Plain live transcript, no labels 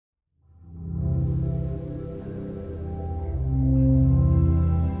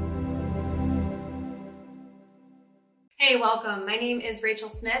Hey, welcome. My name is Rachel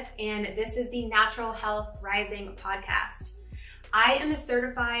Smith, and this is the Natural Health Rising podcast. I am a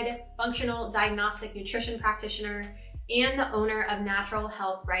certified functional diagnostic nutrition practitioner and the owner of Natural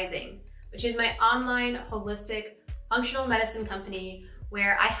Health Rising, which is my online holistic functional medicine company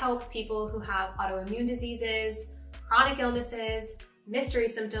where I help people who have autoimmune diseases, chronic illnesses, mystery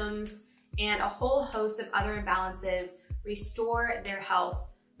symptoms, and a whole host of other imbalances restore their health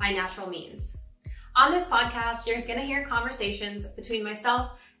by natural means. On this podcast, you're going to hear conversations between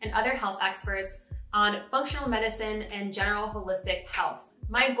myself and other health experts on functional medicine and general holistic health.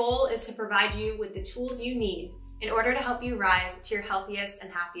 My goal is to provide you with the tools you need in order to help you rise to your healthiest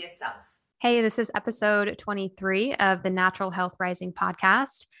and happiest self. Hey, this is episode 23 of the Natural Health Rising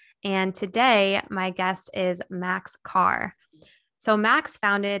podcast. And today my guest is Maxx Carr. So Maxx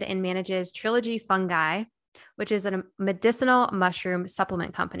founded and manages Trilogy Fungi, which is a medicinal mushroom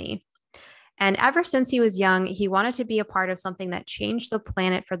supplement company. And ever since he was young, he wanted to be a part of something that changed the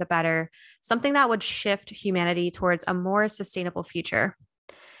planet for the better, something that would shift humanity towards a more sustainable future.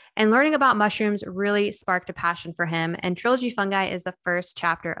 And learning about mushrooms really sparked a passion for him, and Trilogy Fungi is the first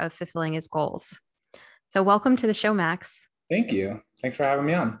chapter of fulfilling his goals. So welcome to the show, Maxx. Thank you. Thanks for having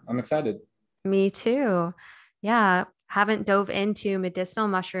me on. I'm excited. Me too. Yeah, haven't dove into medicinal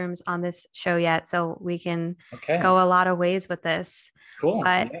mushrooms on this show yet, so we can go a lot of ways with this. Cool.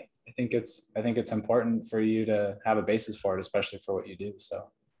 But yeah. I think it's important for you to have a basis for it, especially for what you do.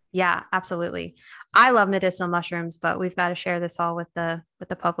 So yeah, absolutely. I love medicinal mushrooms, but we've got to share this all with the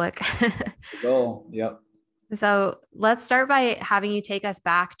public. That's the goal. Yep. So let's start by having you take us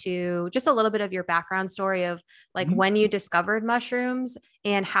back to just a little bit of your background story of like when you discovered mushrooms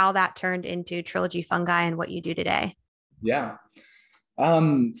and how that turned into Trilogy Fungi and what you do today. Yeah.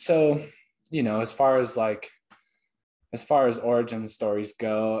 So, as far as origin stories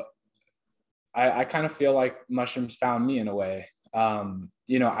go, I kind of feel like mushrooms found me in a way.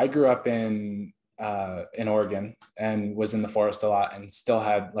 I grew up in Oregon and was in the forest a lot, and still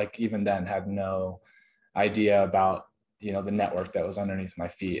had no idea about, the network that was underneath my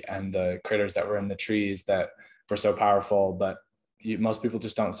feet and the critters that were in the trees that were so powerful, but most people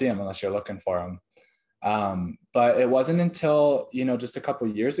just don't see them unless you're looking for them. But it wasn't until, just a couple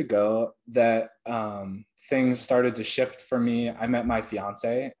of years ago that things started to shift for me. I met my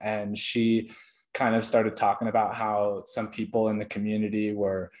fiance, and she kind of started talking about how some people in the community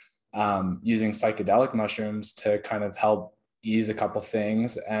were using psychedelic mushrooms to kind of help ease a couple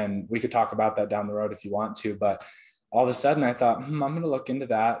things. And we could talk about that down the road if you want to, but all of a sudden I thought, I'm going to look into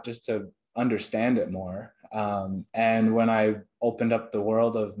that just to understand it more. And when I opened up the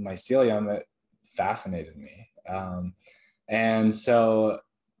world of mycelium, it fascinated me. And so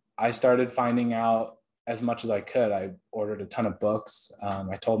I started finding out as much as I could. I ordered a ton of books.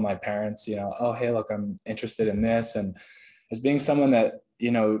 I told my parents, oh, hey, look, I'm interested in this. And as being someone that,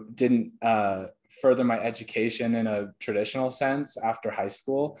 didn't further my education in a traditional sense after high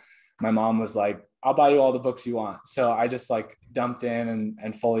school, my mom was like, I'll buy you all the books you want. So I just dumped in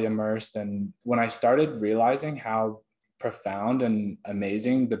and fully immersed. And when I started realizing how profound and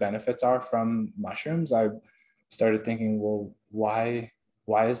amazing the benefits are from mushrooms, I started thinking, well, why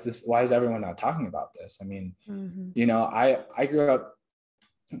is everyone not talking about this? I mean, I grew up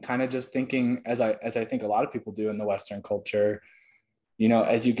kind of just thinking, as I think a lot of people do in the Western culture,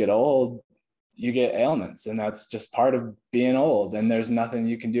 as you get old, you get ailments, and that's just part of being old, and there's nothing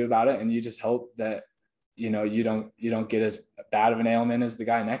you can do about it. And you just hope that, you don't get as bad of an ailment as the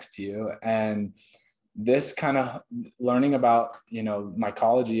guy next to you. And this kind of learning about,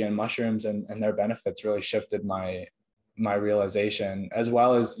 mycology and mushrooms and their benefits really shifted my realization, as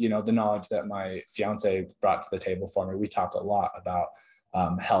well as, the knowledge that my fiance brought to the table for me. We talk a lot about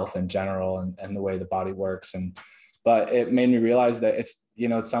health in general and the way the body works. But it made me realize that it's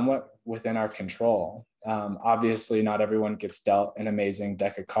somewhat within our control. Obviously not everyone gets dealt an amazing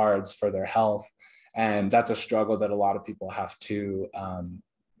deck of cards for their health. And that's a struggle that a lot of people have to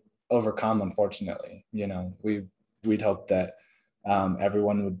overcome, unfortunately. We'd hope that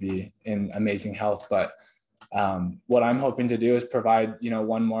everyone would be in amazing health, but what I'm hoping to do is provide,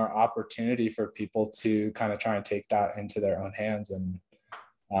 one more opportunity for people to kind of try and take that into their own hands. And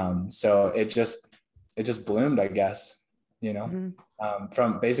so it just bloomed, I guess,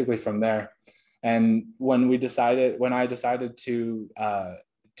 from there. And when I decided to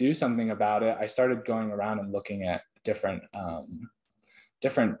do something about it, I started going around and looking at different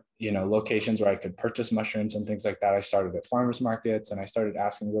locations where I could purchase mushrooms and things like that. I started at farmers markets, and I started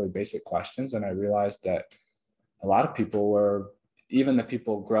asking really basic questions. And I realized that a lot of people even the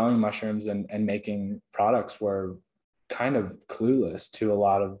people growing mushrooms and making products, were kind of clueless to a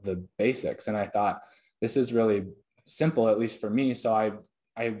lot of the basics. And I thought, this is really simple, at least for me. So I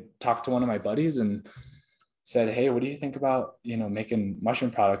talked to one of my buddies and said, hey, what do you think about, making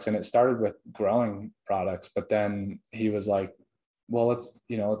mushroom products? And it started with growing products, but then he was like, well, let's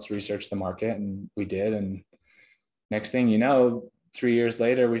research the market. And we did. And next thing you know, 3 years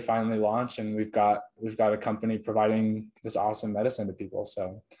later, we finally launched, and we've got a company providing this awesome medicine to people.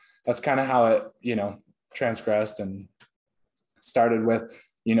 So that's kind of how it, transgressed, and started with,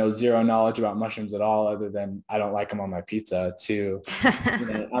 zero knowledge about mushrooms at all, other than I don't like them on my pizza, to,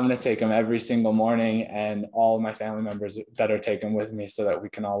 I'm going to take them every single morning, and all of my family members better take them with me so that we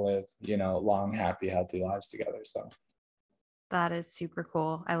can all live, long, happy, healthy lives together. So that is super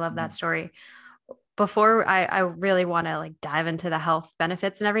cool. I love that story. Before I really want to like dive into the health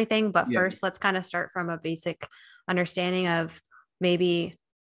benefits and everything, but first let's kind of start from a basic understanding of maybe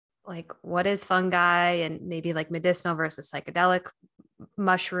like what is fungi, and maybe like medicinal versus psychedelic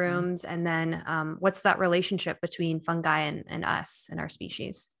mushrooms. And then what's that relationship between fungi and us and our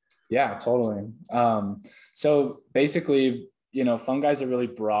species? Yeah, totally. So basically, fungi is a really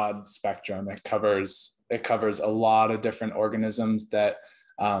broad spectrum. It covers a lot of different organisms that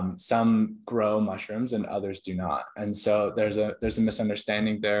some grow mushrooms and others do not. And so there's a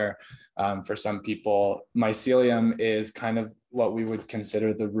misunderstanding there. For some people, mycelium is kind of what we would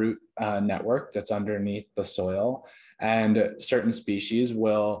consider the root network that's underneath the soil. And certain species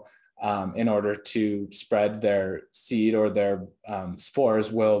will, in order to spread their seed or their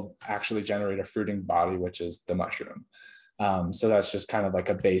spores, will actually generate a fruiting body, which is the mushroom. So that's just kind of like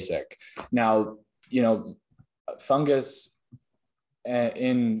a basic. Now, fungus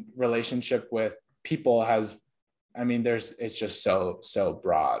in relationship with people it's just so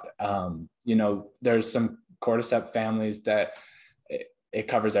broad. There's some cordyceps families that it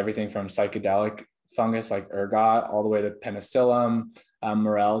covers everything from psychedelic fungus like ergot all the way to penicillium,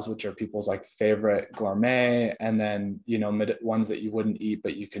 morels, which are people's like favorite gourmet, and then ones that you wouldn't eat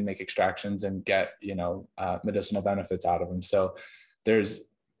but you can make extractions and get medicinal benefits out of them. So there's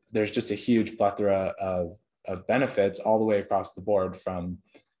just a huge plethora of benefits all the way across the board from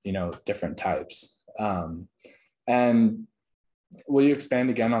different types. And will you expand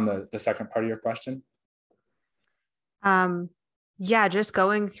again on the second part of your question? Yeah, just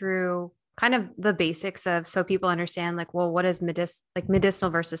going through kind of the basics of, so people understand like, well, what is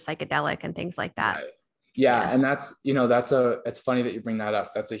medicinal versus psychedelic and things like that. Right. Yeah. And that's, it's funny that you bring that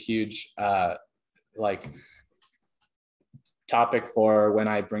up. That's a huge topic for when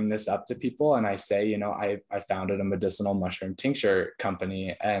I bring this up to people and I say, I founded a medicinal mushroom tincture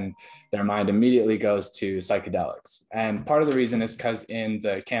company, and their mind immediately goes to psychedelics. And part of the reason is because in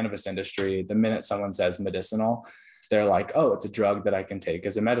the cannabis industry, the minute someone says medicinal, they're like, oh, it's a drug that I can take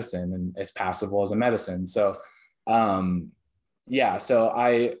as a medicine and it's passable as a medicine. So, so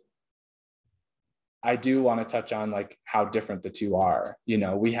I do want to touch on like how different the two are.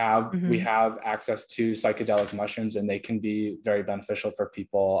 We have access to psychedelic mushrooms, and they can be very beneficial for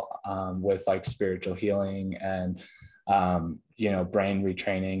people with like spiritual healing and brain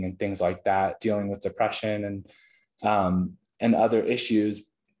retraining and things like that, dealing with depression and other issues.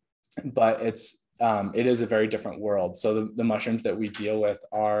 But it is a very different world. So the mushrooms that we deal with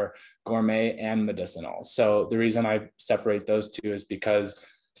are gourmet and medicinal. So the reason I separate those two is because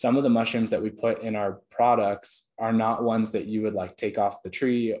some of the mushrooms that we put in our products are not ones that you would like take off the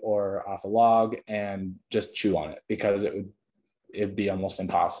tree or off a log and just chew on it, because it'd be almost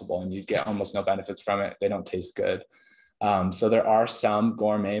impossible and you'd get almost no benefits from it. They don't taste good. So there are some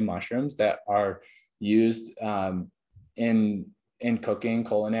gourmet mushrooms that are used in cooking,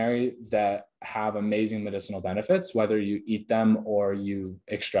 culinary, that have amazing medicinal benefits, whether you eat them or you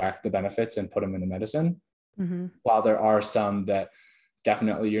extract the benefits and put them in a medicine. Mm-hmm. While there are some that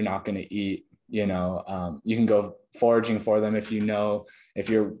definitely you're not going to eat, you can go foraging for them if you're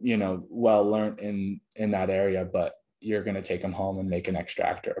well learned in that area, but you're going to take them home and make an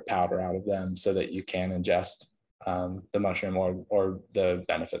extract or a powder out of them so that you can ingest the mushroom or the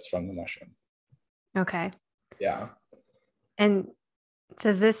benefits from the mushroom. Okay. Yeah. And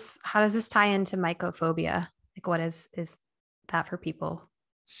how does this tie into mycophobia? Like, what is that for people?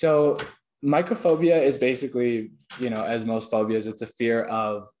 So mycophobia is basically, as most phobias, it's a fear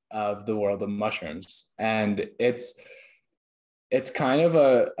of the world of mushrooms. And it's kind of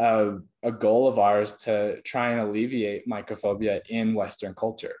a goal of ours to try and alleviate mycophobia in Western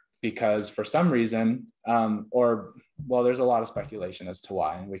culture, because for some reason, there's a lot of speculation as to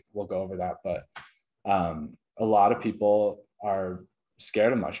why, and we'll go over that. But a lot of people are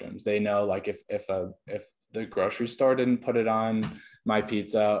scared of mushrooms. They know, like, if the grocery store didn't put it on my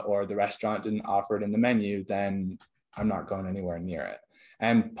pizza or the restaurant didn't offer it in the menu, then I'm not going anywhere near it.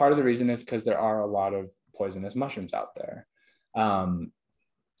 And part of the reason is because there are a lot of poisonous mushrooms out there.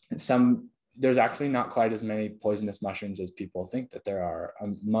 There's actually not quite as many poisonous mushrooms as people think that there are.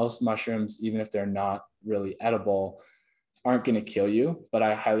 Most mushrooms, even if they're not really edible, aren't going to kill you, but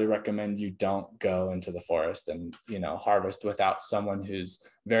I highly recommend you don't go into the forest and, harvest without someone who's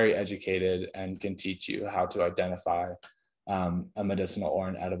very educated and can teach you how to identify a medicinal or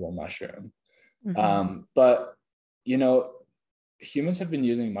an edible mushroom. But, humans have been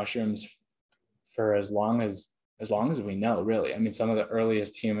using mushrooms for as long as we know, really. I mean, some of the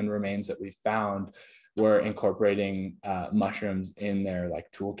earliest human remains that we found were incorporating mushrooms in their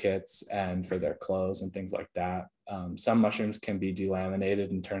like toolkits and for their clothes and things like that. Some mushrooms can be delaminated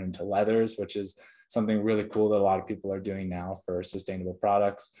and turned into leathers, which is something really cool that a lot of people are doing now for sustainable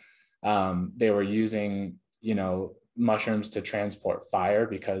products. They were using, mushrooms to transport fire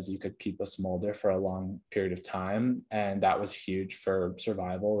because you could keep a smolder for a long period of time. And that was huge for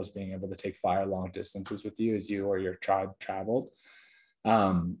survival, was being able to take fire long distances with you as you or your tribe traveled.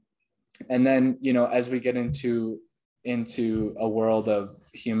 And then, as we get into a world of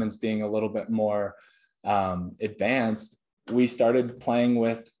humans being a little bit more advanced, we started playing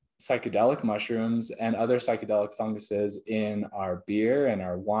with psychedelic mushrooms and other psychedelic funguses in our beer and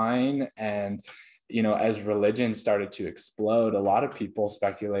our wine. And as religion started to explode, a lot of people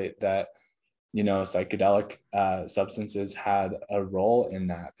speculate that, psychedelic substances had a role in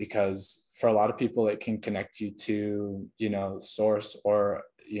that, because for a lot of people, it can connect you to, source or,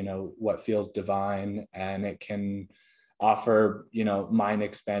 what feels divine, and it can offer, mind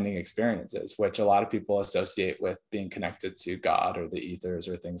expanding experiences, which a lot of people associate with being connected to God or the ethers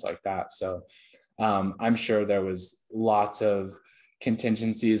or things like that. So I'm sure there was lots of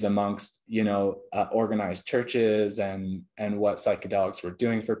contingencies amongst, organized churches and what psychedelics were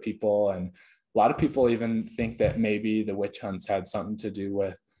doing for people. And a lot of people even think that maybe the witch hunts had something to do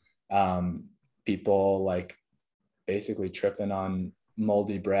with people like basically tripping on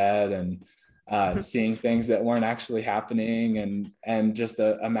moldy bread and seeing things that weren't actually happening, and just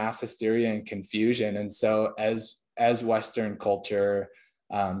a mass hysteria and confusion. And so as Western culture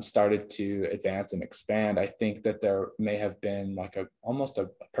started to advance and expand, I think that there may have been like almost a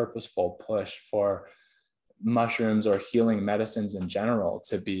purposeful push for mushrooms or healing medicines in general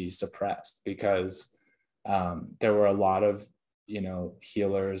to be suppressed, because there were a lot of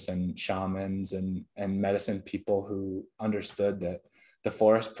healers and shamans and medicine people who understood that the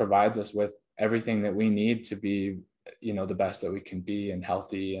forest provides us with everything that we need to be the best that we can be, and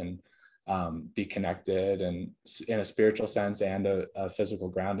healthy, and be connected, and in a spiritual sense and a physical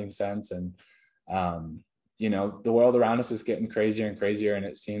grounding sense. And the world around us is getting crazier and crazier, and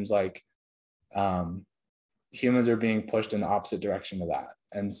it seems like humans are being pushed in the opposite direction of that.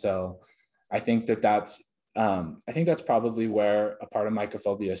 And so I think that's probably where a part of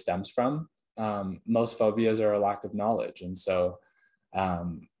mycophobia stems from. Most phobias are a lack of knowledge, and so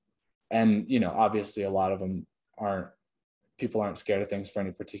obviously a lot of them people aren't scared of things for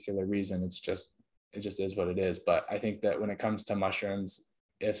any particular reason. It just is what it is. But I think that when it comes to mushrooms,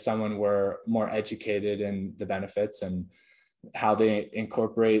 if someone were more educated in the benefits and how they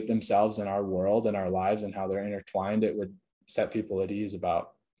incorporate themselves in our world and our lives and how they're intertwined, it would set people at ease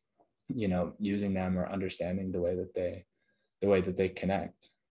about, using them or understanding the way that they connect.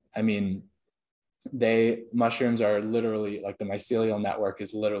 I mean, mushrooms are literally like the mycelial network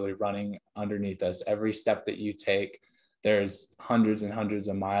is literally running underneath us. Every step that you take, there's hundreds and hundreds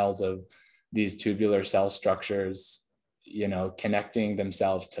of miles of these tubular cell structures, connecting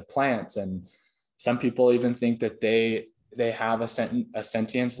themselves to plants. And some people even think that they have a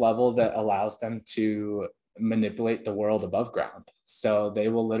sentience level that allows them to manipulate the world above ground. So they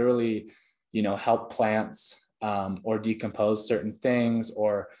will literally, help plants or decompose certain things,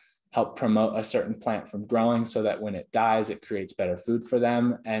 or help promote a certain plant from growing so that when it dies, it creates better food for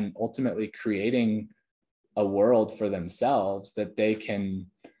them, and ultimately creating a world for themselves that they can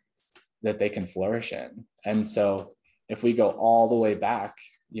flourish in. And so if we go all the way back,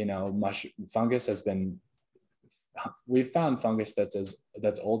 fungus we've found fungus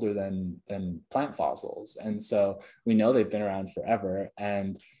that's older than plant fossils. And so we know they've been around forever.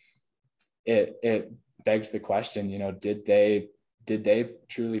 And it begs the question, did they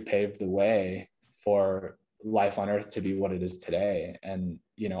truly pave the way for life on Earth to be what it is today? And,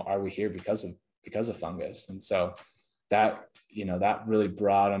 are we here because of fungus? And so that really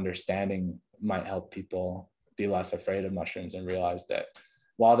broad understanding might help people be less afraid of mushrooms and realize that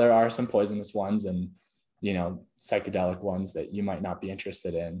while there are some poisonous ones and, psychedelic ones that you might not be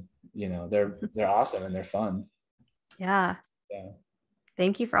interested in, they're awesome and they're fun. Yeah.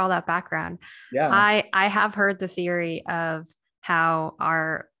 Thank you for all that background. Yeah. I have heard the theory of how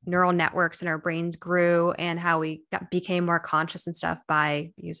our neural networks in our brains grew and how we became more conscious and stuff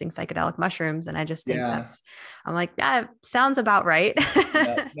by using psychedelic mushrooms. And I just think I'm like, that sounds about right.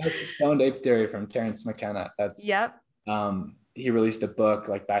 Yeah, that's the stoned ape theory from Terence McKenna. That's yep. He released a book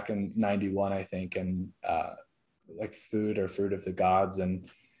like back in 91, I think, and like Food or Fruit of the Gods. And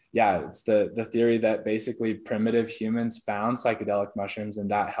yeah, it's the theory that basically primitive humans found psychedelic mushrooms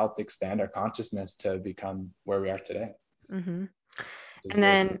and that helped expand our consciousness to become where we are today. Mm-hmm. And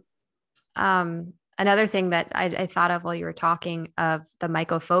then another thing that I thought of while you were talking of the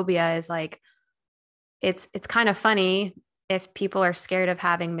mycophobia is like, it's kind of funny if people are scared of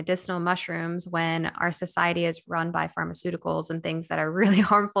having medicinal mushrooms when our society is run by pharmaceuticals and things that are really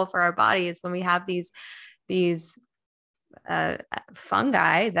harmful for our bodies, when we have these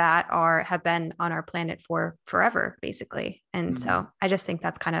fungi that have been on our planet for forever, basically. And so I just think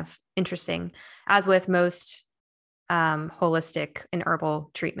that's kind of interesting, as with most holistic and herbal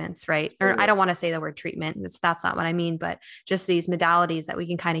treatments, right? Or I don't want to say the word treatment, that's not what I mean, but just these modalities that we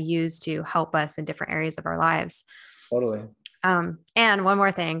can kind of use to help us in different areas of our lives. Totally. And one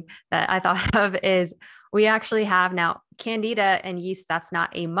more thing that I thought of is we actually have now candida and yeast. That's not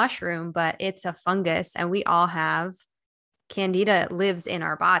a mushroom, but it's a fungus, and we all have candida lives in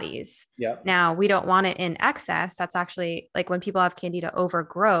our bodies. Yep. Now we don't want it in excess. That's actually like when people have candida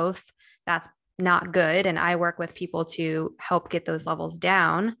overgrowth, that's not good. And I work with people to help get those levels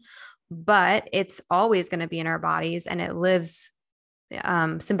down, but it's always going to be in our bodies and it lives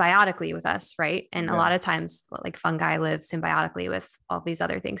symbiotically with us. Right. And a lot of times like fungi live symbiotically with all these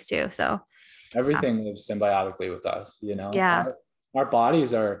other things too. So everything lives symbiotically with us, you know. Our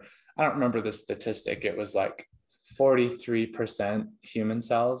bodies are, I don't remember the statistic. It was like 43% human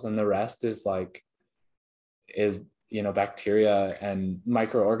cells and the rest is bacteria and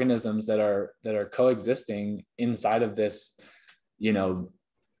microorganisms that are coexisting inside of this,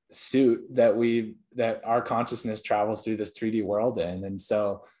 suit that our consciousness travels through this 3D world in. And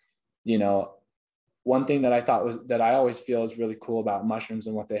so, one thing that I always feel is really cool about mushrooms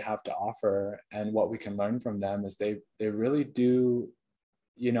and what they have to offer and what we can learn from them is they really do,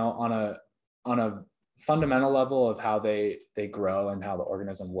 on a fundamental level of how they grow and how the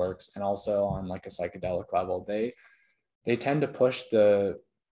organism works. And also on like a psychedelic level, they tend to push the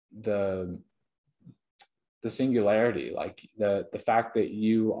singularity, like the fact that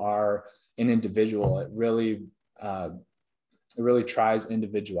you are an individual. It really tries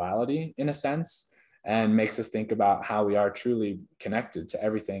individuality in a sense and makes us think about how we are truly connected to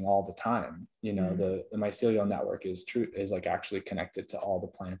everything all the time. The mycelial network is like actually connected to all the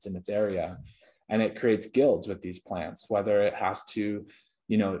plants in its area, and it creates guilds with these plants, whether it has to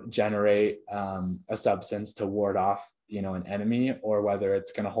generate a substance to ward off an enemy, or whether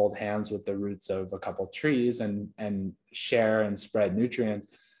it's going to hold hands with the roots of a couple trees and share and spread nutrients.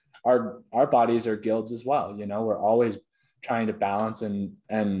 Our bodies are guilds as well. We're always trying to balance and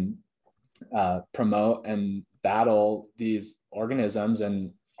promote and battle these organisms,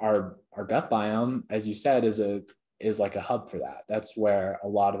 and our gut biome, as you said, is like a hub for that. That's where a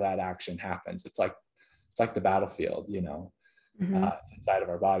lot of that action happens. It's like the battlefield, inside of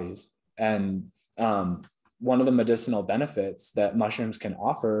our bodies. And one of the medicinal benefits that mushrooms can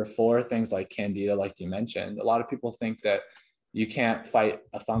offer for things like candida, like you mentioned, a lot of people think that you can't fight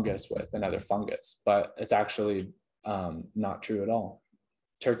a fungus with another fungus, but it's actually not true at all.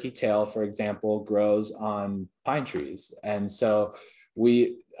 Turkey tail, for example, grows on pine trees. And so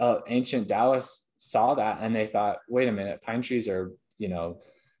ancient Taoists saw that and they thought, wait a minute, pine trees are,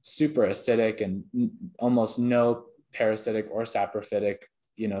 super acidic and almost no parasitic or saprophytic,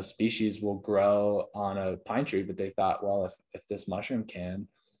 species will grow on a pine tree. But they thought, well, if this mushroom can,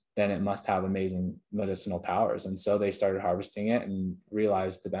 then it must have amazing medicinal powers. And so they started harvesting it and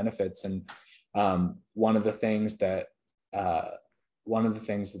realized the benefits. And one of the things that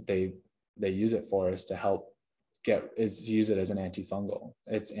they use it for is to help use it as an antifungal.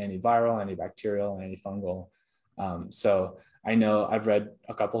 It's antiviral, antibacterial, antifungal. So I know I've read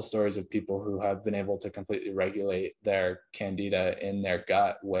a couple stories of people who have been able to completely regulate their candida in their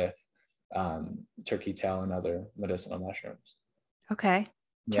gut with turkey tail and other medicinal mushrooms. Okay.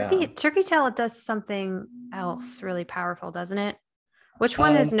 Turkey tail does something else really powerful, doesn't it? Which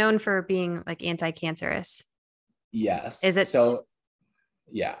one is known for being like anti-cancerous? Yes. Is it? So,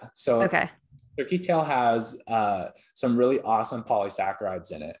 yeah. So okay. Turkey tail has some really awesome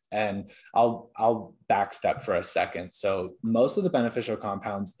polysaccharides in it. And I'll backstep for a second. So most of the beneficial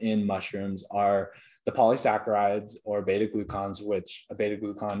compounds in mushrooms are the polysaccharides or beta glucans, which a beta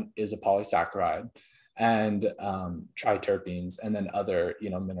glucan is a polysaccharide. and triterpenes, and then other,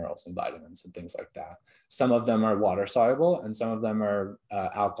 minerals and vitamins and things like that. Some of them are water soluble and some of them are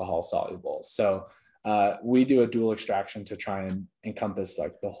alcohol soluble. So we do a dual extraction to try and encompass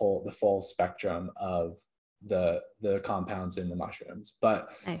like the full spectrum of the compounds in the mushrooms. But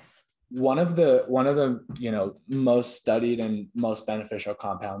Nice. one of the most studied and most beneficial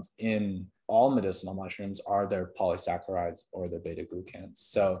compounds in all medicinal mushrooms are their polysaccharides or the beta glucans.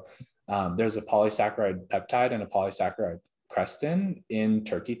 So there's a polysaccharide peptide and a polysaccharide crestin in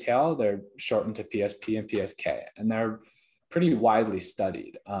turkey tail. They're shortened to PSP and PSK, and they're pretty widely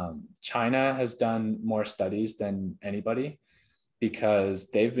studied. China has done more studies than anybody because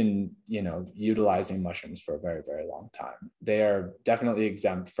they've been, utilizing mushrooms for a very, very long time. They are definitely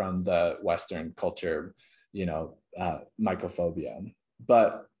exempt from the Western culture, mycophobia.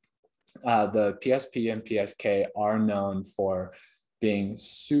 But the PSP and PSK are known for being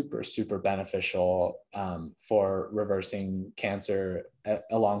super, super beneficial for reversing cancer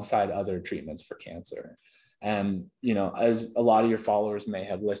alongside other treatments for cancer. And, as a lot of your followers may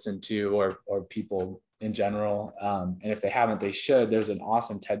have listened to, or people in general, and if they haven't, they should. There's an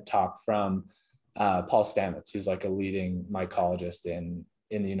awesome TED Talk from Paul Stamets, who's like a leading mycologist in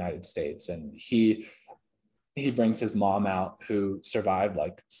the United States. And he brings his mom out, who survived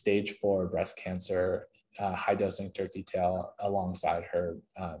like stage 4 breast cancer, high dosing turkey tail alongside her,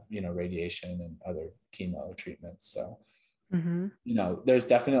 radiation and other chemo treatments. So, there's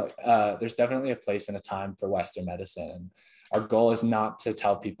definitely a place and a time for Western medicine. Our goal is not to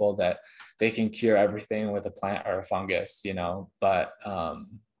tell people that they can cure everything with a plant or a fungus, but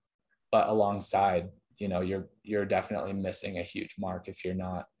alongside, you're definitely missing a huge mark if you're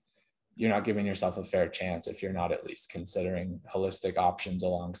not giving yourself a fair chance, if you're not at least considering holistic options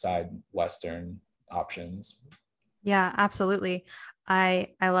alongside Western options. Yeah, absolutely. I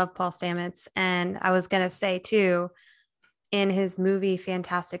love Paul Stamets, and I was gonna say too, in his movie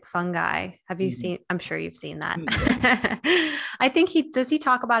Fantastic Fungi, have you seen? I'm sure you've seen that. I think he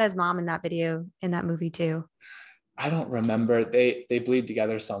talk about his mom in that movie too. I don't remember. They bleed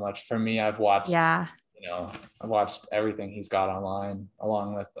together so much. For me, I've watched I've watched everything he's got online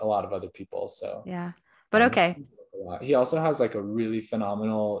along with a lot of other people. So yeah, but okay. He also has like a really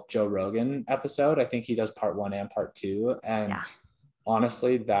phenomenal Joe Rogan episode. I think he does part 1 and part 2. And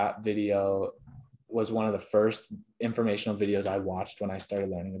honestly, that video was one of the first informational videos I watched when I started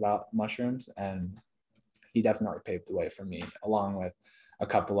learning about mushrooms. And he definitely paved the way for me, along with a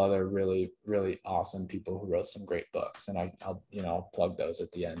couple other really, really awesome people who wrote some great books. And I'll plug those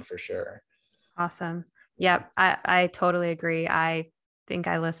at the end for sure. Awesome. Yep. I totally agree. I think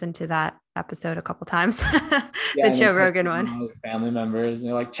I listened to that episode a couple times. The Joe Rogan one. Family members, and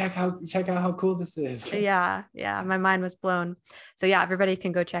you're like, check out how cool this is. Yeah. My mind was blown. So yeah, everybody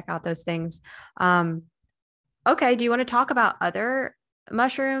can go check out those things. Okay. Do you want to talk about other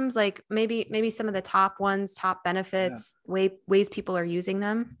mushrooms? Like maybe some of the top ones, top benefits, ways people are using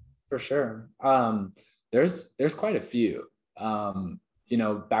them? For sure. There's quite a few.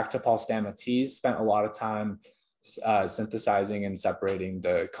 Back to Paul Stamets, he's spent a lot of time synthesizing and separating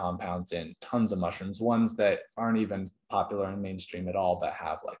the compounds in tons of mushrooms, ones that aren't even popular and mainstream at all, but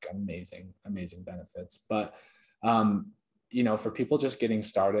have like amazing benefits. But for people just getting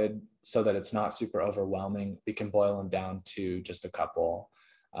started, so that it's not super overwhelming, we can boil them down to just a couple.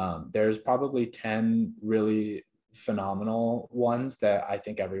 There's probably 10 really phenomenal ones that I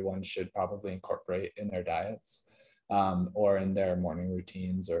think everyone should probably incorporate in their diets, or in their morning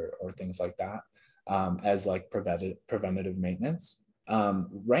routines or things like that, as like preventative maintenance.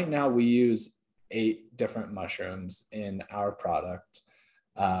 Right now we use 8 different mushrooms in our product.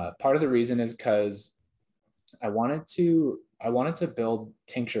 Part of the reason is because I wanted to build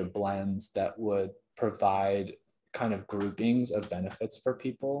tincture blends that would provide kind of groupings of benefits for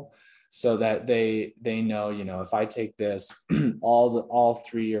people, so that they know, if I take this, all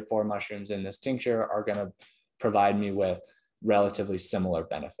 3 or 4 mushrooms in this tincture are going to provide me with relatively similar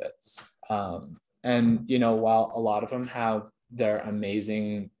benefits. And while a lot of them have their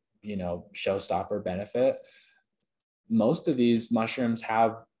amazing, showstopper benefit, most of these mushrooms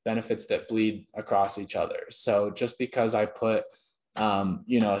have benefits that bleed across each other. So just because I put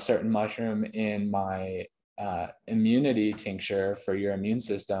a certain mushroom in my immunity tincture for your immune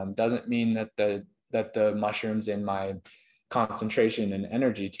system doesn't mean that the mushrooms in my concentration and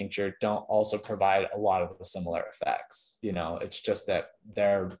energy tincture don't also provide a lot of the similar effects. It's just that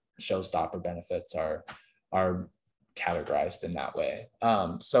their showstopper benefits are categorized in that way.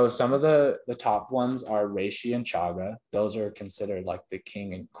 So some of the top ones are reishi and chaga. Those are considered like the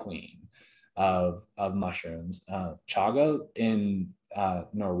king and queen of mushrooms. Chaga in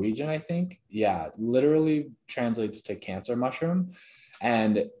Norwegian, I think. Yeah, literally translates to cancer mushroom.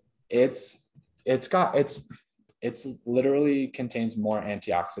 And it's literally contains more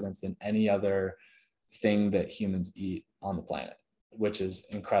antioxidants than any other thing that humans eat on the planet, which is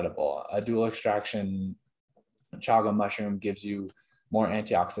incredible. A dual extraction chaga mushroom gives you more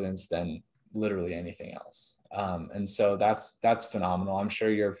antioxidants than literally anything else. And so that's phenomenal. I'm sure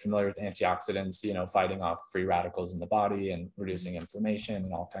you're familiar with antioxidants, you know, fighting off free radicals in the body and reducing inflammation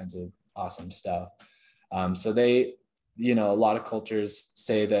and all kinds of awesome stuff. So they, you know, a lot of cultures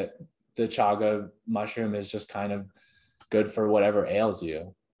say that the chaga mushroom is just kind of good for whatever ails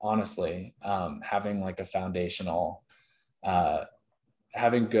you, honestly. Having like a foundational,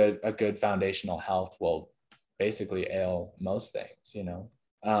 having a good foundational health will basically ail most things, you know.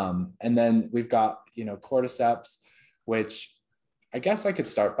 And then we've got, you know, cordyceps, which I guess I could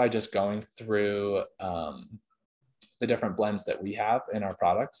start by just going through the different blends that we have in our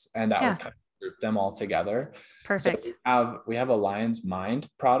products, and that would kind of group them all together. Perfect. So we have a lion's mind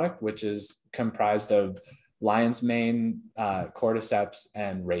product, which is comprised of lion's mane, cordyceps,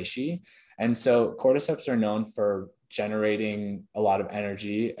 and reishi. And so cordyceps are known for generating a lot of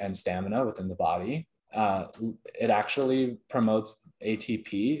energy and stamina within the body. It actually promotes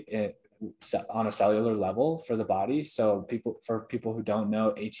ATP on a cellular level for the body. So for people who don't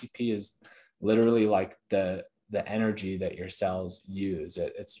know, ATP is literally like the energy that your cells use.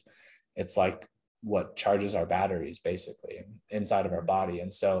 It's like what charges our batteries basically inside of our body.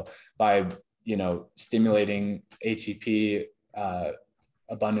 And so by, you know, stimulating ATP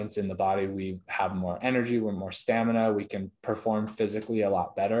abundance in the body, we have more energy, we're more stamina, we can perform physically a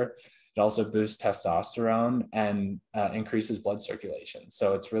lot better. It also boosts testosterone and increases blood circulation.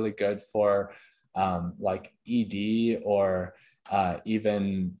 So it's really good for like ED or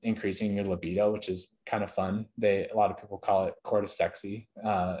even increasing your libido, which is kind of fun. A lot of people call it cordyceps,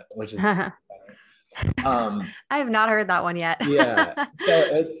 which is I have not heard that one yet. Yeah. So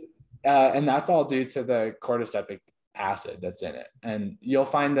it's and that's all due to the cordycepic acid that's in it. And you'll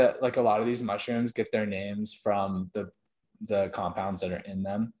find that like a lot of these mushrooms get their names from the compounds that are in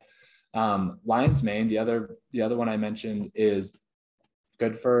them. Lion's mane, the other one I mentioned, is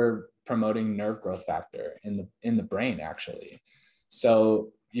good for promoting nerve growth factor in the brain, actually.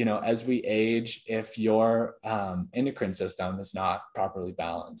 So, you know, as we age, if your endocrine system is not properly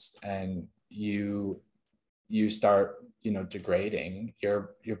balanced and you start, you know, degrading,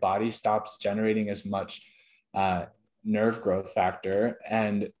 your body stops generating as much nerve growth factor,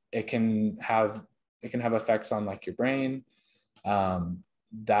 and it can have effects on like your brain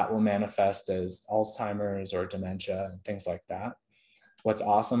that will manifest as Alzheimer's or dementia and things like that. What's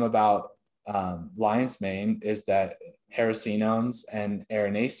awesome about lion's mane is that hericenones and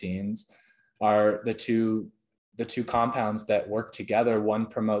erinacines are the two compounds that work together. One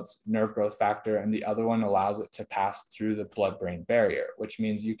promotes nerve growth factor and the other one allows it to pass through the blood-brain barrier, which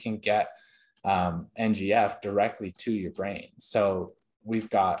means you can get NGF directly to your brain. So we've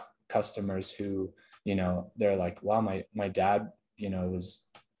got customers who, you know, they're like, well, my dad, you know, was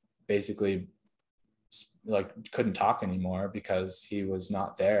basically like couldn't talk anymore because he was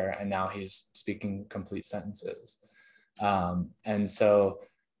not there, and now he's speaking complete sentences. And so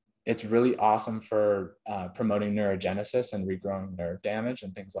it's really awesome for promoting neurogenesis and regrowing nerve damage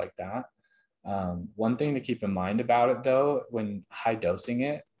and things like that. One thing to keep in mind about it, though, when high dosing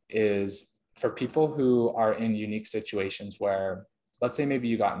it, is for people who are in unique situations where, let's say maybe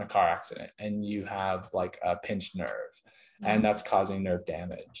you got in a car accident and you have like a pinched nerve and that's causing nerve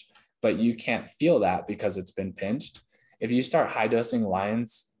damage, but you can't feel that because it's been pinched. If you start high dosing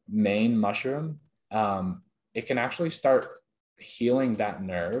lion's mane mushroom, it can actually start healing that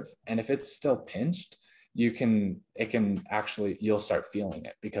nerve. And if it's still pinched, you'll start feeling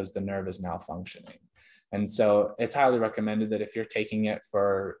it because the nerve is now functioning. And so it's highly recommended that if you're taking it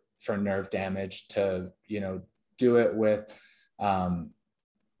for nerve damage, to, you know, do it with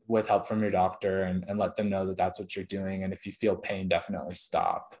help from your doctor and let them know that that's what you're doing. And if you feel pain, definitely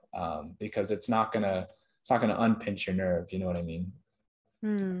stop, because it's not gonna unpinch your nerve. You know what I mean?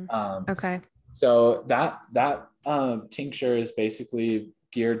 Okay. So that tincture is basically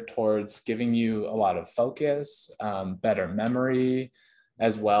geared towards giving you a lot of focus, better memory,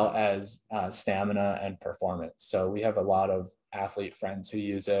 as well as stamina and performance. So we have a lot of athlete friends who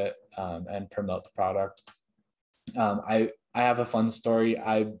use it and promote the product. I have a fun story.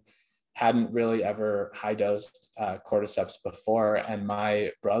 I hadn't really ever high dosed cordyceps before, and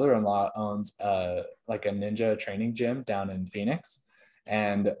my brother-in-law owns like a ninja training gym down in Phoenix.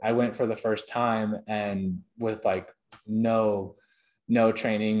 And I went for the first time, and with like no no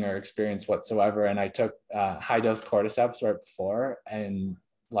training or experience whatsoever. And I took high dose cordyceps right before, and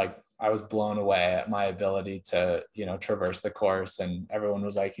like I was blown away at my ability to, you know, traverse the course. And everyone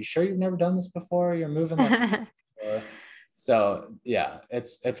was like, "You sure you've never done this before? You're moving like before." So yeah,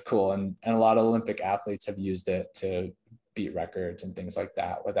 it's cool. And a lot of Olympic athletes have used it to beat records and things like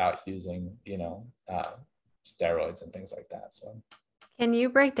that without using, you know, steroids and things like that. So Can you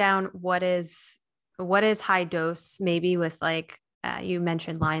break down what is high dose, maybe with like you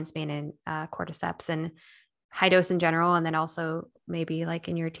mentioned lion's mane and cordyceps, and high dose in general, and then also maybe like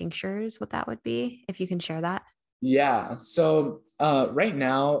in your tinctures, what that would be, if you can share that? yeah. So right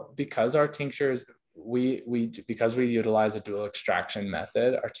now, because our tinctures, because we utilize a dual extraction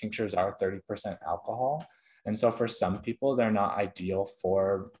method, our tinctures are 30% alcohol. And so for some people, they're not ideal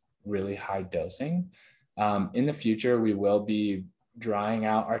for really high dosing. In the future, we will be drying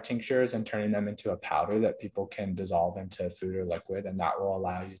out our tinctures and turning them into a powder that people can dissolve into food or liquid. And that will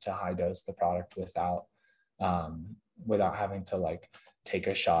allow you to high dose the product without having to like take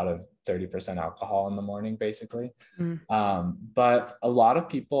a shot of 30% alcohol in the morning, basically. But a lot of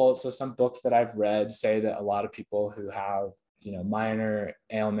people, so some books that I've read say that a lot of people who have, you know, minor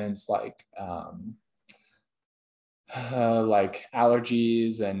ailments like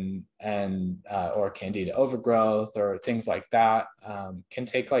allergies and or candida overgrowth or things like that, can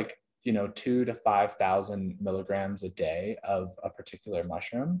take like, you know, 2,000 to 5,000 milligrams a day of a particular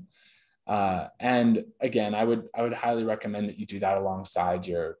mushroom. And again, I would highly recommend that you do that alongside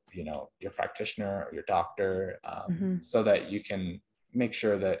your, you know, your practitioner or your doctor, so that you can make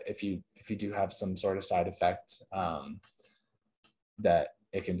sure that if you do have some sort of side effect, that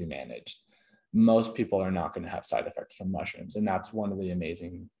it can be managed. Most people are not going to have side effects from mushrooms, and that's one of the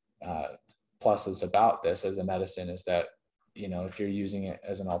amazing pluses about this as a medicine, is that, you know, if you're using it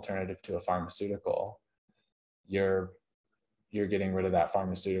as an alternative to a pharmaceutical, you're getting rid of that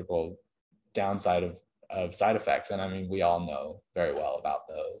pharmaceutical downside of side effects. And I mean, we all know very well about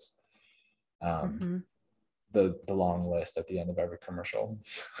those. The long list at the end of every commercial.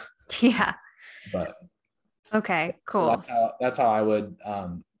 Yeah. But okay, cool. So that's how I would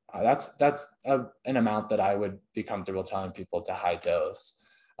that's an amount that I would be comfortable telling people to high dose.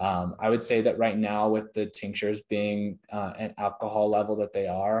 I would say that right now, with the tinctures being an alcohol level that they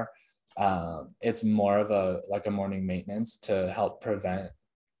are, it's more of a morning maintenance to help prevent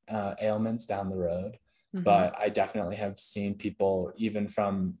ailments down the road. But I definitely have seen people, even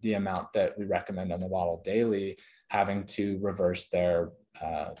from the amount that we recommend on the bottle daily, having to reverse their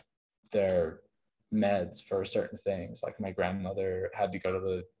meds for certain things. Like my grandmother had to go to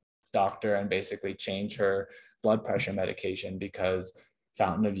the doctor and basically change her blood pressure medication because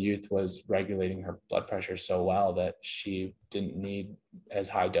Fountain of Youth was regulating her blood pressure so well that she didn't need as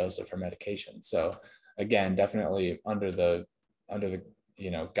high dose of her medication. So again, definitely under the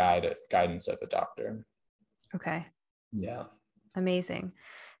you know, guidance of a doctor. Okay. Yeah. Amazing.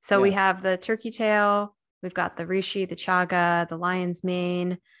 So we have the turkey tail, we've got the reishi, the chaga, the lion's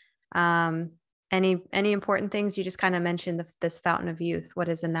mane. Any important things? You just kind of mentioned this Fountain of Youth. What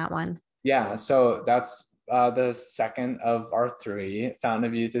is in that one? Yeah, so that's the second of our three. Fountain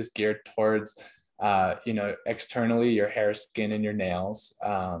of Youth is geared towards, you know, externally your hair, skin, and your nails,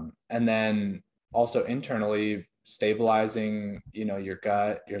 and then also internally stabilizing, you know, your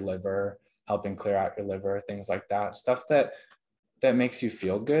gut, your liver, helping clear out your liver, things like that. Stuff that makes you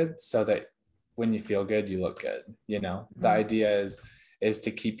feel good, so that when you feel good, you look good. You know, the idea is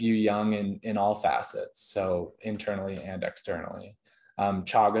to keep you young in all facets, so internally and externally.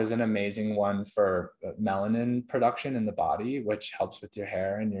 Chaga is an amazing one for melanin production in the body, which helps with your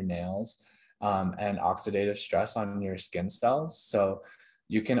hair and your nails, and oxidative stress on your skin cells. So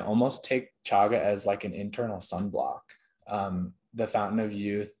you can almost take chaga as like an internal sunblock. The Fountain of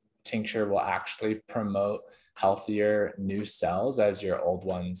Youth tincture will actually promote healthier new cells as your old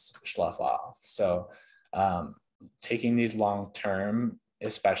ones slough off. So taking these long term,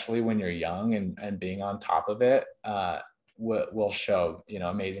 especially when you're young, and being on top of it, will show, you know,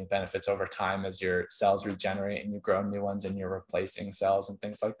 amazing benefits over time as your cells regenerate and you grow new ones and you're replacing cells and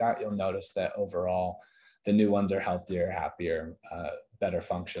things like that. You'll notice that overall the new ones are healthier, happier, better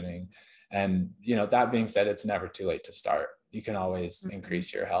functioning. And, you know, that being said, it's never too late to start. You can always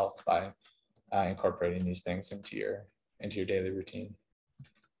increase your health by incorporating these things into your daily routine.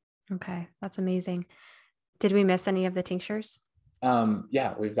 Okay, that's amazing. Did we miss any of the tinctures?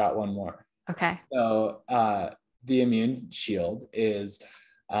 Yeah, we've got one more. Okay. So the Immune Shield is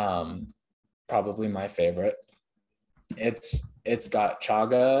probably my favorite. It's got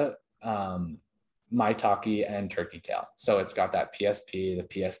chaga, maitake, and turkey tail. So it's got that PSP, the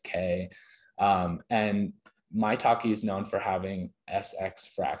PSK, and maitake is known for having SX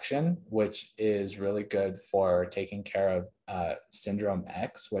fraction, which is really good for taking care of syndrome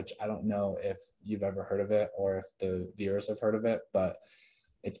X, which I don't know if you've ever heard of it or if the viewers have heard of it, but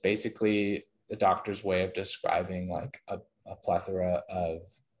it's basically the doctor's way of describing like a plethora of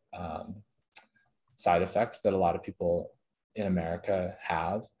side effects that a lot of people in America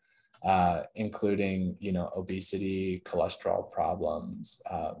have, including, obesity, cholesterol problems,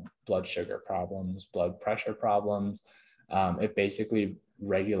 blood sugar problems, blood pressure problems. It basically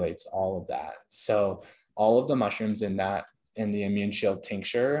regulates all of that. So all of the mushrooms in the immune shield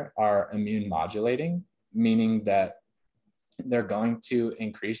tincture are immune modulating, meaning that they're going to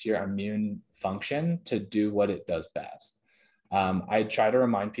increase your immune function to do what it does best. I try to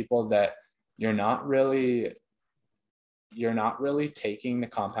remind people that you're not really taking the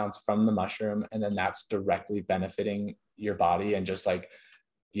compounds from the mushroom and then that's directly benefiting your body and just like,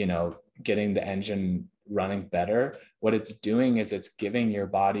 getting the engine running better. What it's doing is it's giving your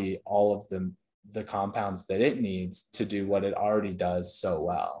body all of the compounds that it needs to do what it already does so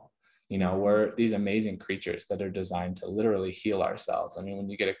well. We're these amazing creatures that are designed to literally heal ourselves. I mean, when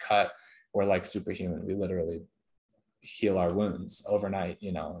you get a cut, we're like superhuman. We literally heal our wounds overnight,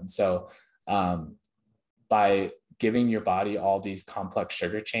 and so by giving your body all these complex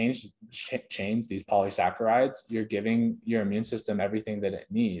sugar chains, these polysaccharides, you're giving your immune system everything that it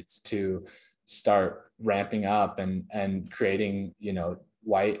needs to start ramping up and creating,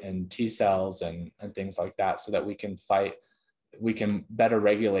 white and T cells and things like that, so that we can better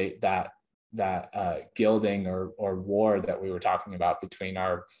regulate that gilding or war that we were talking about between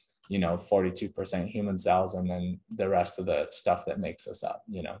our 42% human cells and then the rest of the stuff that makes us up,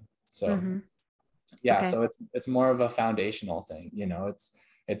 so yeah. Okay. So it's more of a foundational thing,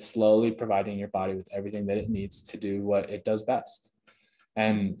 it's slowly providing your body with everything that it needs to do what it does best.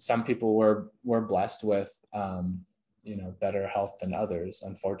 And some people were blessed with better health than others,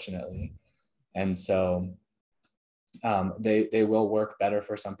 unfortunately, and so they will work better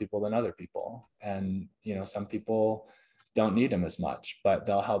for some people than other people. And, some people don't need them as much, but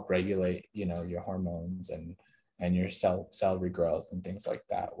they'll help regulate, your hormones and your cell regrowth and things like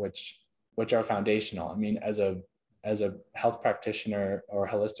that, which are foundational. I mean, as a health practitioner or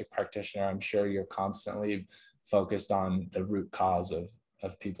holistic practitioner, I'm sure you're constantly focused on the root cause of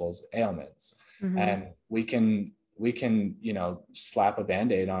people's ailments. Mm-hmm. And we can, slap a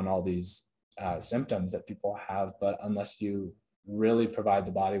Band-Aid on all these symptoms that people have, but unless you really provide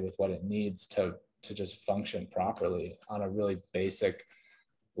the body with what it needs to just function properly on a really basic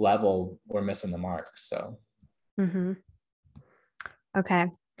level, we're missing the mark. So okay,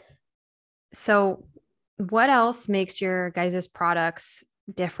 so what else makes your guys' products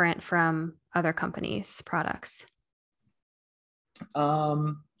different from other companies' products?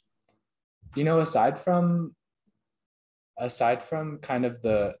 Aside from kind of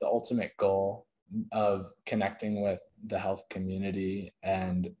the ultimate goal of connecting with the health community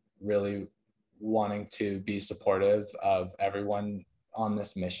and really wanting to be supportive of everyone on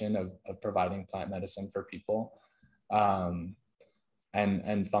this mission of providing plant medicine for people,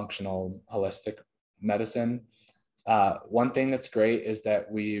 and functional holistic medicine, one thing that's great is that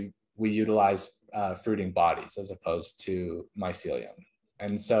we utilize fruiting bodies as opposed to mycelium.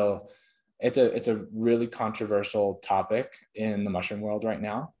 And so it's a really controversial topic in the mushroom world right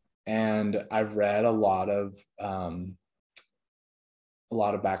now. And I've read a lot of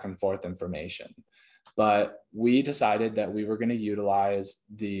back and forth information, but we decided that we were going to utilize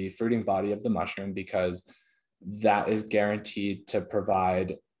the fruiting body of the mushroom because that is guaranteed to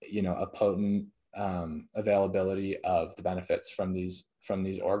provide, a potent availability of the benefits from these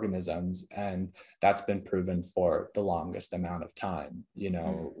organisms. And that's been proven for the longest amount of time.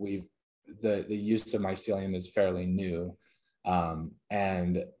 The use of mycelium is fairly new,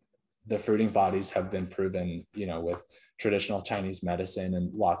 and the fruiting bodies have been proven, with traditional Chinese medicine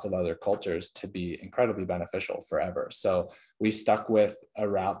and lots of other cultures to be incredibly beneficial forever. So we stuck with a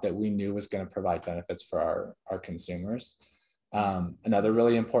route that we knew was going to provide benefits for our consumers. Another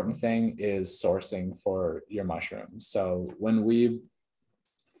really important thing is sourcing for your mushrooms. So when we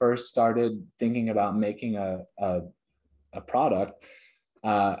first started thinking about making a product,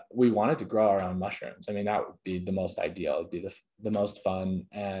 we wanted to grow our own mushrooms. I mean, that would be the most ideal. It'd be the most fun,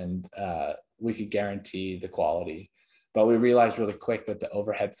 and we could guarantee the quality. But we realized really quick that the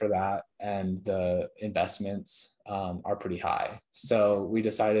overhead for that and the investments are pretty high. So we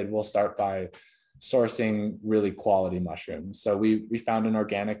decided we'll start by sourcing really quality mushrooms. So we found an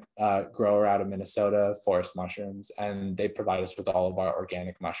organic grower out of Minnesota, Forest Mushrooms, and they provide us with all of our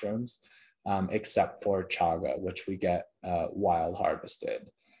organic mushrooms, except for chaga, which we get wild harvested.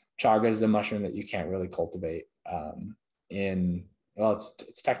 chaga is a mushroom that you can't really cultivate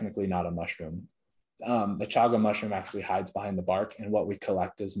it's technically not a mushroom. The chaga mushroom actually hides behind the bark, and what we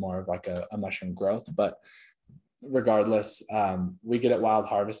collect is more of like a mushroom growth. But regardless, we get it wild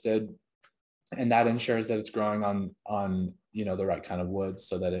harvested, and that ensures that it's growing on the right kind of wood,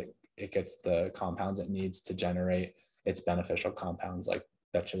 so that it gets the compounds it needs to generate its beneficial compounds like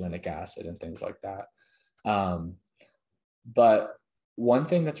betulinic acid and things like that. But one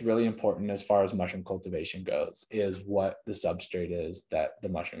thing that's really important as far as mushroom cultivation goes is what the substrate is that the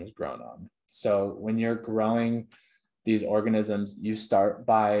mushroom is grown on. So when you're growing these organisms, you start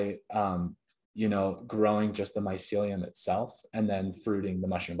by growing just the mycelium itself, and then fruiting the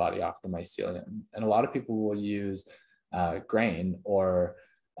mushroom body off the mycelium. And a lot of people will use grain or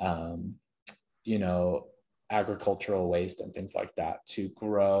agricultural waste and things like that to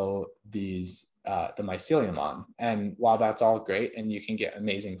grow these the mycelium on. And while that's all great and you can get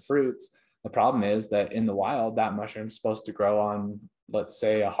amazing fruits, the problem is that in the wild, that mushroom is supposed to grow on, let's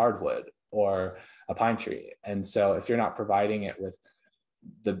say, a hardwood or a pine tree. And so if you're not providing it with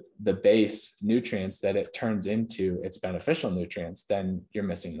the base nutrients that it turns into its beneficial nutrients, then you're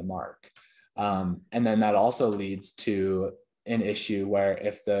missing the mark. And then that also leads to an issue where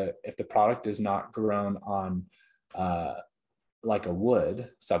if the product is not grown on like a wood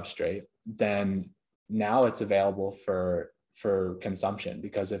substrate, then now it's available for consumption,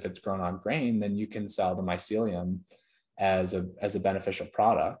 because if it's grown on grain, then you can sell the mycelium as a beneficial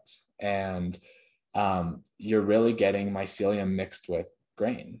product, and you're really getting mycelium mixed with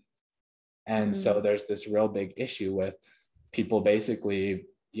grain. And so there's this real big issue with people basically,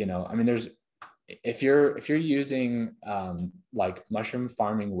 if you're using like mushroom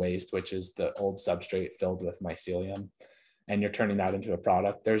farming waste, which is the old substrate filled with mycelium, and you're turning that into a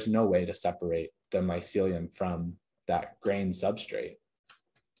product, there's no way to separate the mycelium from that grain substrate.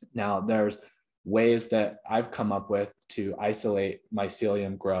 Now, there's ways that I've come up with to isolate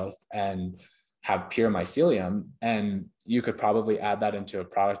mycelium growth and have pure mycelium, and you could probably add that into a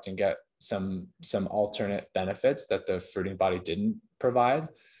product and get some alternate benefits that the fruiting body didn't provide.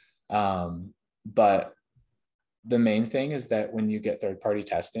 But the main thing is that when you get third-party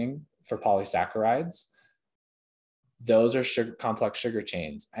testing for polysaccharides, those are complex sugar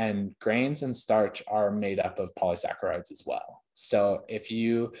chains, and grains and starch are made up of polysaccharides as well. So if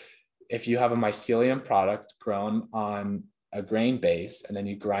you have a mycelium product grown on a grain base, and then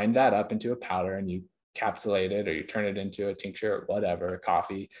you grind that up into a powder and you capsulate it, or you turn it into a tincture or whatever, a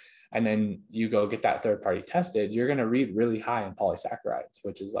coffee, and then you go get that third party tested, you're going to read really high in polysaccharides,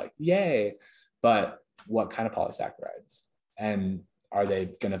 which is like, yay. But what kind of polysaccharides? And are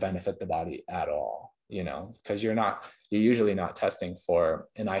they going to benefit the body at all? Because you're usually not testing for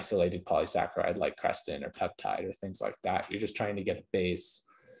an isolated polysaccharide like crestin or peptide or things like that. You're just trying to get a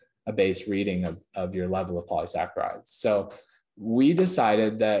base reading of your level of polysaccharides. So we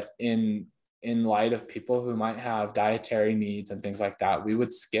decided that in light of people who might have dietary needs and things like that, we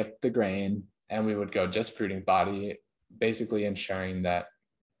would skip the grain and we would go just fruiting body, basically ensuring that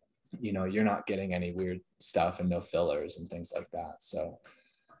you're not getting any weird stuff and no fillers and things like that. So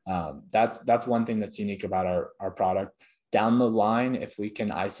that's one thing that's unique about our product. Down the line, if we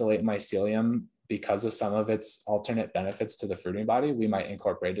can isolate mycelium because of some of its alternate benefits to the fruiting body, we might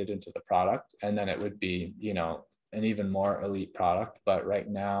incorporate it into the product, and then it would be an even more elite product. But right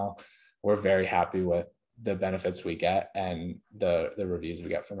now we're very happy with the benefits we get and the reviews we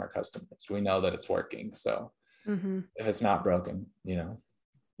get from our customers. We know that it's working. So if it's not broken,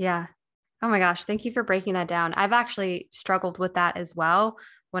 Yeah. Oh my gosh. Thank you for breaking that down. I've actually struggled with that as well.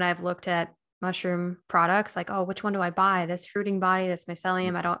 When I've looked at mushroom products, like, oh, which one do I buy? This fruiting body, this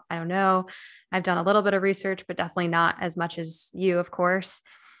mycelium. I don't know. I've done a little bit of research, but definitely not as much as you, of course.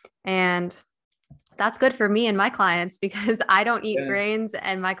 And that's good for me and my clients, because I don't eat grains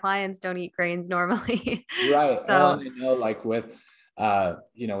and my clients don't eat grains normally. Right. So I know, like with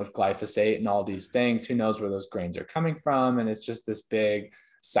glyphosate and all these things, who knows where those grains are coming from. And it's just this big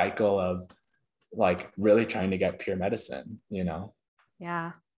cycle of like really trying to get pure medicine,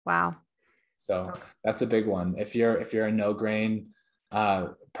 Yeah. Wow. So that's a big one. If you're a no grain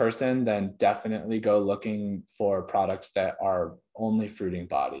person, then definitely go looking for products that are only fruiting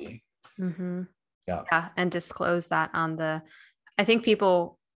body. Yeah. And disclose that I think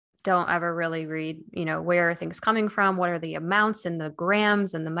people don't ever really read, where are things coming from? What are the amounts and the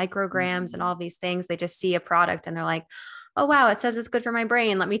grams and the micrograms and all these things? They just see a product and they're like, oh, wow, it says it's good for my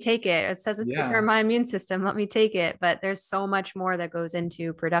brain. Let me take it. It says it's good for my immune system. Let me take it. But there's so much more that goes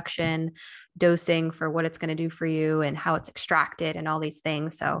into production, dosing for what it's going to do for you and how it's extracted and all these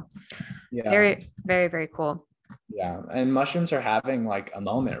things. So very, very, very cool. Yeah. And mushrooms are having like a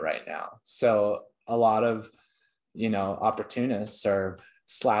moment right now. So a lot of, opportunists are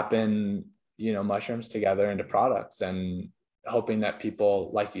slapping, mushrooms together into products and hoping that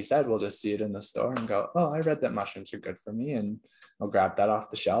people, like you said, will just see it in the store and go, oh, I read that mushrooms are good for me. And I'll grab that off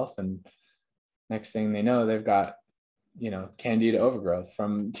the shelf. And next thing they know, they've got, candida overgrowth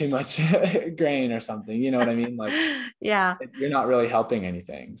from too much grain or something. You know what I mean? Like, yeah, you're not really helping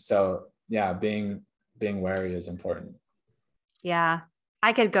anything. So yeah, being wary is important. yeah.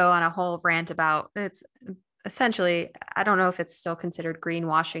 I could go on a whole rant about it's essentially, I don't know if it's still considered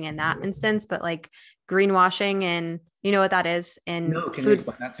greenwashing in that instance, but like greenwashing, and you know what that is in No, can you food.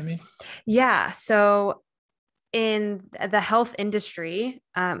 explain that to me? Yeah. So in the health industry,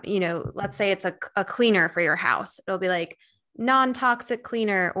 let's say it's a cleaner for your house. It'll be like non-toxic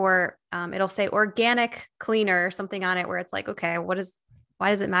cleaner, or it'll say organic cleaner or something on it, where it's like, okay, why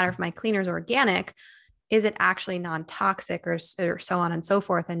does it matter if my cleaner is organic? Is it actually non-toxic, or so on and so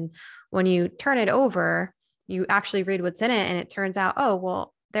forth? And when you turn it over, you actually read what's in it, and it turns out, oh,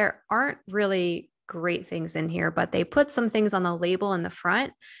 well, there aren't really great things in here, but they put some things on the label in the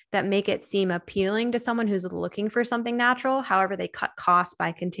front that make it seem appealing to someone who's looking for something natural. However, they cut costs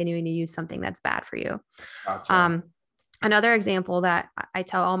by continuing to use something that's bad for you. Gotcha. Another example that I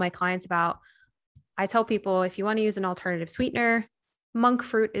tell all my clients about, I tell people, if you want to use an alternative sweetener, monk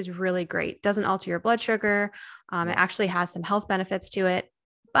fruit is really great. Doesn't alter your blood sugar. It actually has some health benefits to it.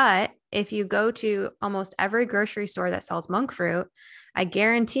 But if you go to almost every grocery store that sells monk fruit, I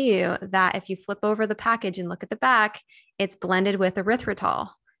guarantee you that if you flip over the package and look at the back, it's blended with erythritol,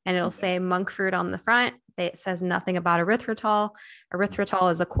 and it'll say monk fruit on the front. It says nothing about erythritol.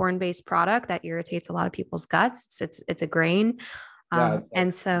 Erythritol is a corn-based product that irritates a lot of people's guts. It's a grain. Yeah, it's like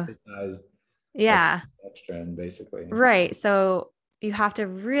And so, synthesized, like yeah, extract, basically. right. So you have to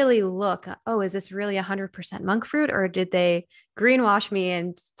really look, oh, is this really 100% monk fruit, or did they greenwash me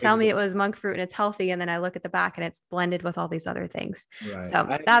and tell me it was monk fruit and it's healthy? And then I look at the back and it's blended with all these other things. Right. So I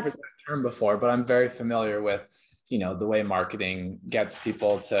haven't heard that's, that term before, but I'm very familiar with, the way marketing gets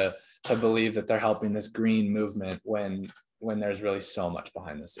people to believe that they're helping this green movement when there's really so much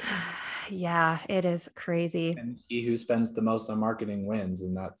behind the scenes. yeah, it is crazy. And he who spends the most on marketing wins,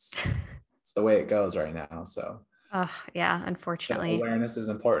 and it's the way it goes right now. So yeah, unfortunately. awareness is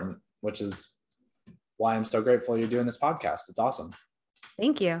important, which is why I'm so grateful you're doing this podcast. It's awesome.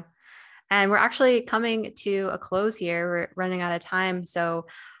 Thank you. And we're actually coming to a close here. We're running out of time. So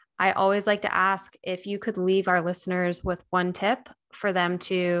I always like to ask if you could leave our listeners with one tip for them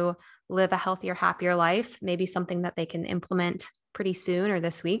to live a healthier, happier life, maybe something that they can implement pretty soon or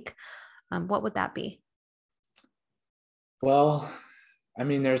this week. What would that be? Well, I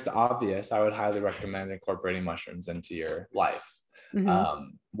mean, there's the obvious. I would highly recommend incorporating mushrooms into your life. Mm-hmm.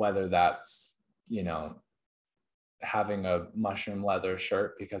 Whether that's, having a mushroom leather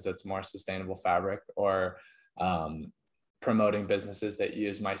shirt because it's more sustainable fabric, or promoting businesses that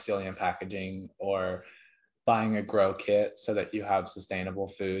use mycelium packaging, or buying a grow kit so that you have sustainable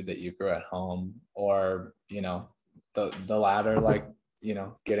food that you grew at home, or, the latter, like,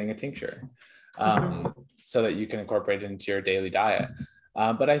 getting a tincture so that you can incorporate it into your daily diet.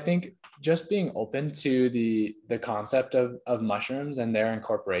 But I think just being open to the concept of mushrooms and their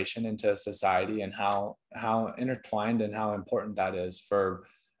incorporation into society, and how intertwined and how important that is for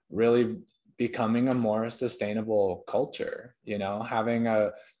really becoming a more sustainable culture, having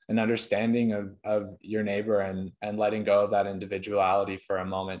an understanding of your neighbor, and letting go of that individuality for a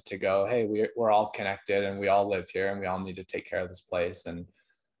moment to go, hey, we're all connected and we all live here and we all need to take care of this place. And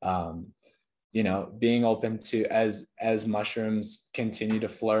being open to, as mushrooms continue to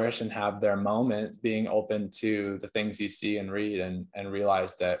flourish and have their moment, being open to the things you see and read, and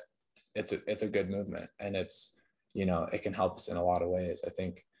realize that it's a good movement, and it's, it can help us in a lot of ways. I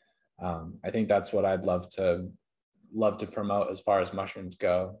think that's what I'd love to promote as far as mushrooms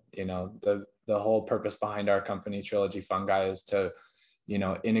go. The whole purpose behind our company, Trilogy Fungi, is to,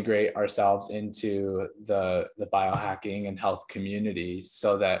 integrate ourselves into the biohacking and health community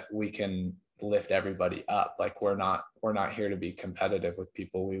so that we can lift everybody up. Like, we're not here to be competitive with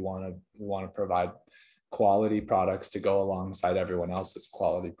people. We want to provide quality products to go alongside everyone else's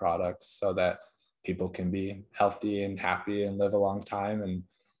quality products, so that people can be healthy and happy and live a long time.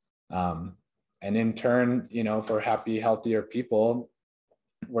 And in turn, if we're happy, healthier people,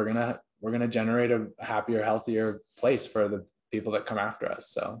 we're gonna generate a happier, healthier place for the people that come after us.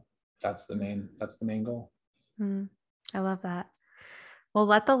 So that's the main goal. I love that. Well,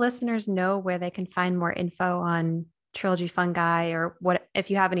 let the listeners know where they can find more info on Trilogy Fungi, or what, if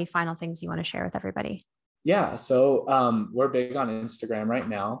you have any final things you want to share with everybody. Yeah. So we're big on Instagram right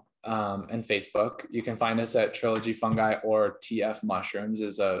now. and Facebook. You can find us at Trilogy Fungi, or TF Mushrooms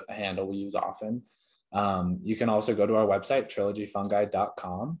is a handle we use often. You can also go to our website,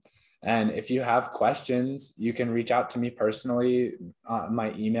 trilogyfungi.com. And if you have questions, you can reach out to me personally.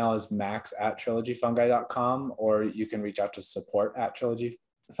 My email is max@trilogyfungi.com, or you can reach out to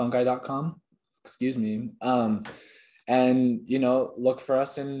support@trilogyfungi.com. Excuse me. And, look for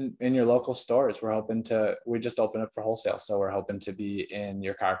us in your local stores. We just opened up for wholesale. So we're hoping to be in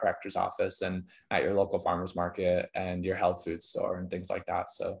your chiropractor's office and at your local farmer's market and your health food store and things like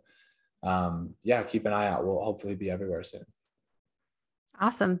that. So keep an eye out. We'll hopefully be everywhere soon.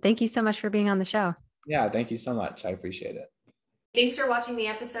 Awesome. Thank you so much for being on the show. Yeah, thank you so much. I appreciate it. Thanks for watching the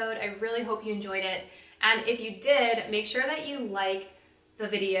episode. I really hope you enjoyed it. And if you did, make sure that you like the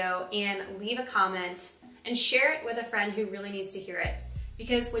video and leave a comment and share it with a friend who really needs to hear it.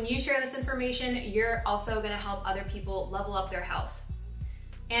 Because when you share this information, you're also going to help other people level up their health.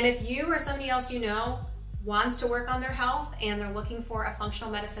 And if you or somebody else you know wants to work on their health and they're looking for a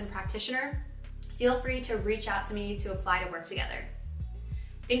functional medicine practitioner, feel free to reach out to me to apply to work together.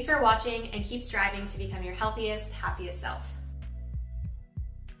 Thanks for watching, and keep striving to become your healthiest, happiest self.